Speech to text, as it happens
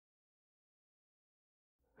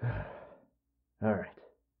Alright.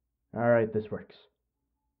 Alright, this works.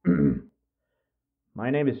 My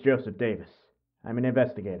name is Joseph Davis. I'm an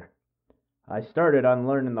investigator. I started on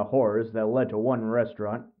learning the horrors that led to one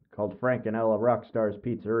restaurant called Frank and Ella Rockstar's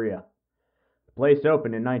Pizzeria. The place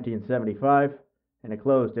opened in 1975, and it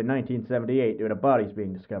closed in 1978 due to bodies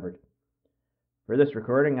being discovered. For this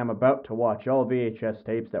recording, I'm about to watch all VHS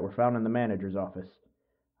tapes that were found in the manager's office.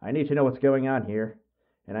 I need to know what's going on here,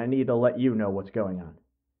 and I need to let you know what's going on.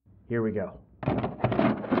 Here we go.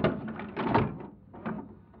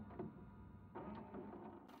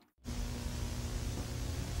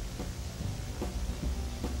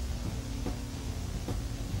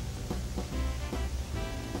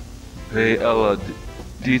 Hey Ella,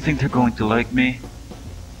 do you think they're going to like me?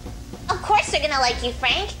 Of course they're gonna like you,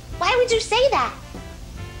 Frank. Why would you say that?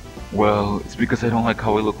 Well, it's because I don't like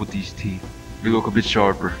how I look with these teeth. They look a bit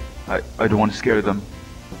sharper. I don't want to scare them.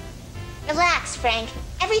 Relax, Frank.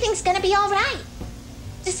 Everything's gonna be alright.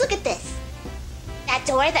 Just look at this. That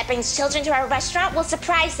door that brings children to our restaurant will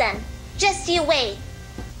surprise them. Just you wait.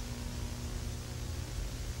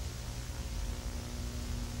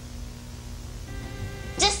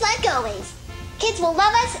 Just like always. Kids will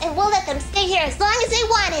love us and we'll let them stay here as long as they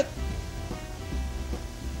want it.